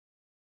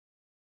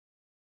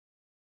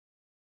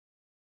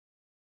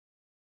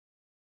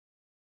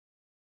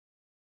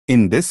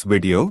In this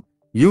video,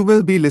 you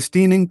will be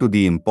listening to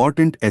the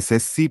important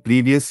SSC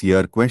previous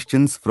year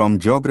questions from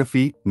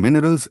Geography,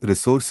 Minerals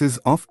Resources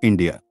of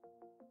India.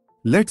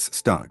 Let's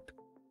start.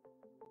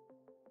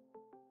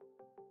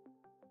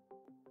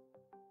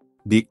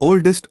 The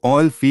oldest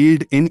oil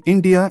field in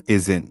India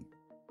is in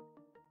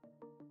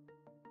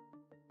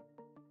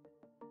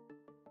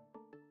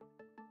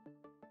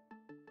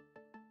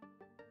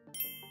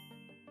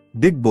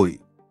Digboi.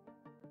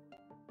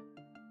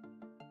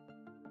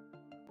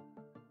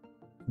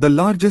 The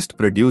largest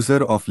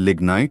producer of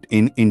lignite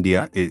in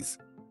India is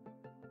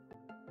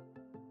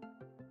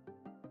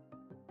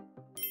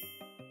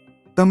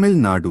Tamil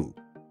Nadu.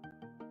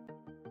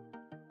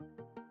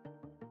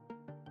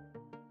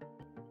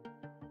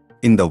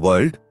 In the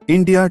world,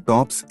 India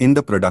tops in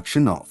the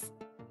production of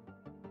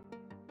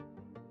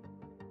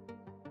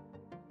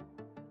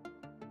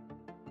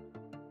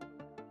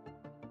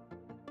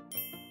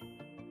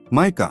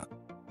mica.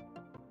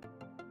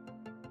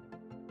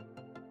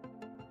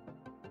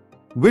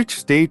 Which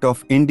state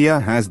of India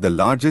has the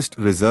largest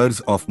reserves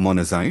of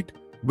monazite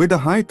with a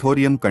high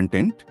thorium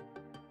content?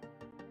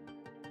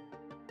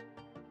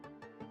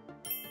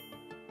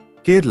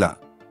 Kerala.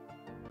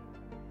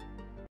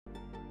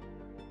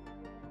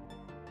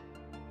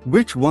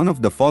 Which one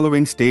of the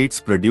following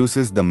states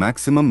produces the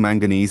maximum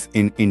manganese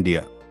in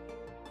India?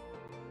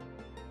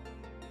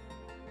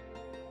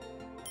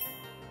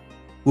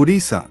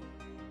 Orissa.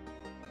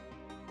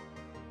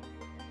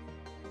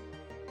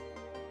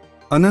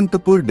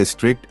 Anantapur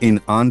district in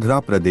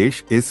Andhra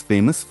Pradesh is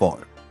famous for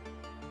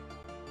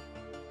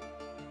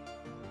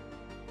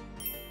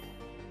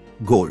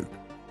gold.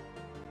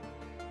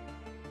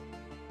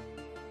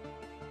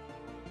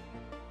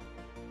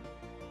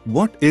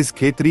 What is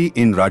Khetri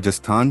in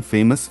Rajasthan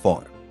famous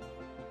for?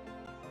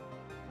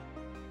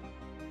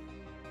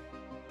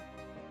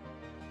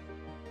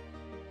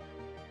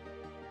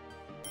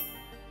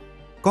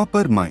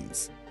 Copper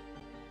mines.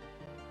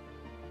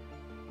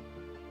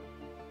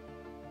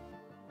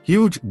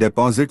 Huge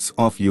deposits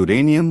of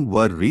uranium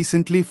were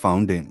recently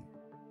found in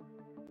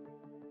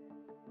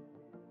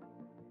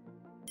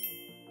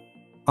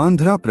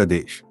Andhra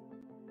Pradesh.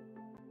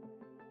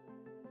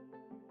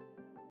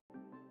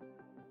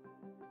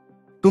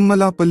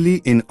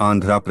 Tummalapalli in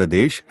Andhra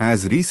Pradesh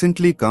has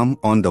recently come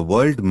on the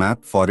world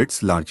map for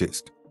its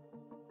largest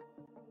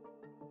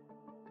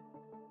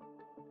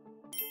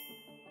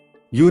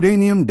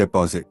uranium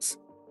deposits.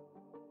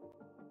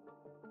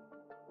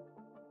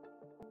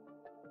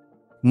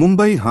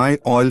 Mumbai high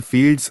oil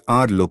fields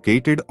are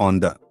located on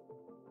the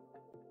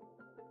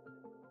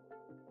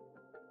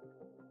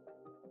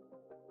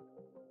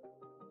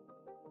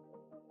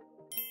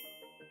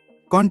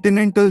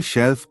continental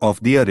shelf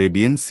of the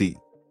Arabian Sea.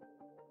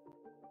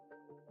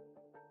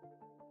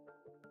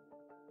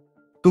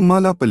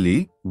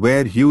 Tummalapalli,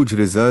 where huge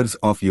reserves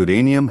of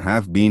uranium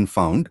have been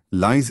found,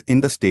 lies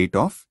in the state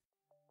of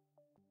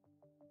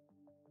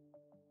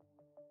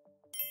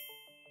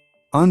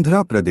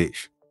Andhra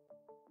Pradesh.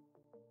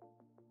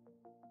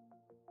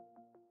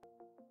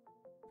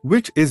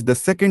 Which is the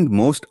second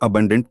most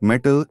abundant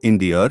metal in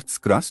the Earth's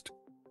crust?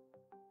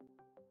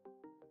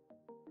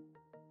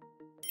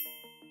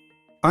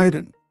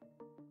 Iron.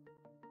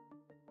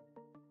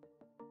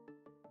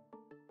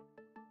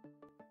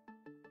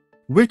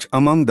 Which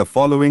among the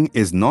following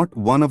is not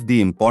one of the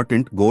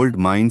important gold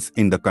mines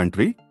in the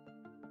country?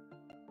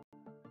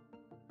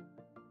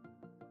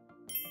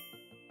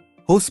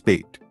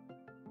 Hospate.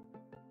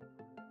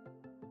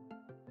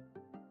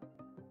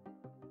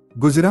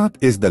 Gujarat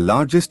is the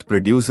largest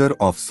producer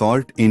of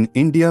salt in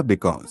India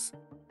because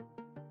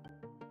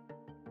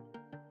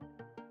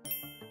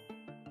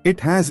it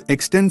has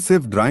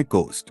extensive dry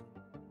coast.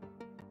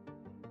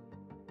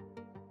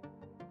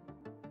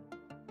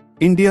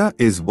 India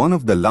is one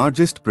of the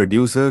largest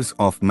producers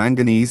of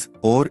manganese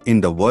ore in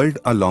the world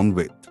along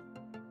with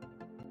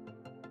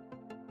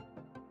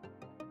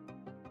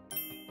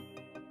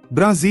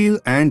Brazil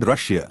and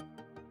Russia.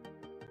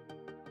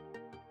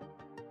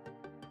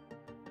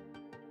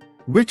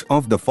 Which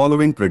of the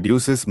following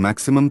produces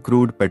maximum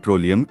crude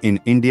petroleum in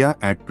India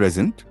at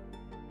present?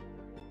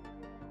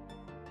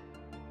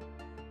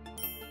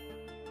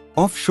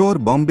 Offshore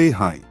Bombay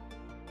High.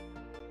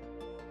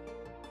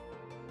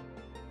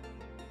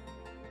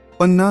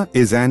 Panna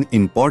is an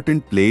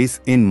important place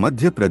in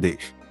Madhya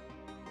Pradesh.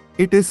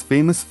 It is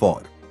famous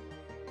for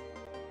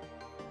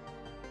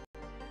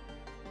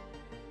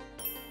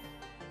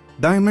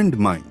diamond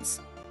mines.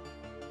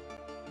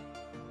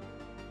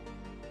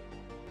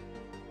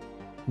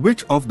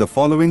 Which of the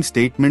following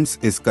statements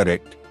is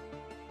correct?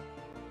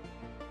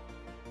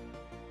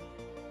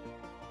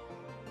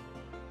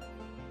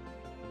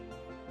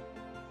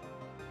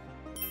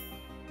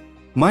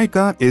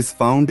 Mica is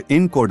found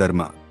in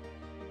Koderma.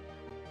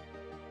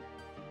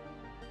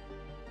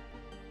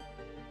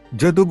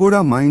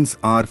 Jadugoda mines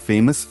are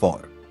famous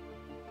for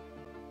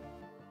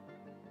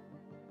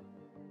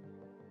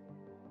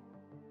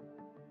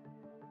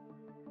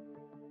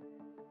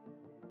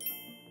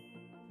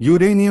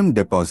uranium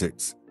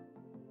deposits.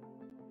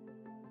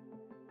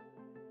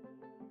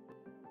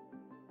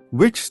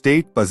 Which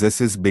state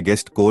possesses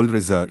biggest coal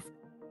reserve?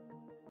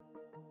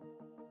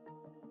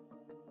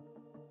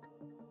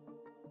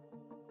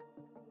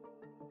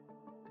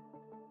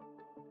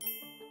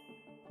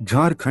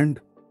 Jharkhand.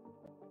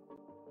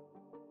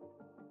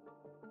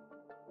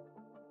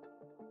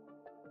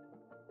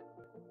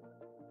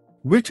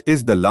 Which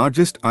is the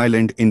largest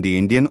island in the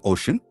Indian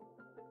Ocean?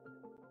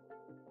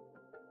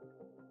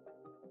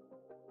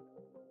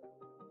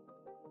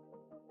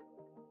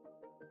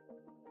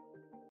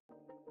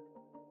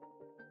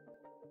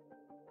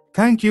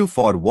 Thank you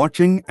for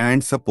watching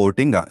and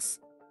supporting us.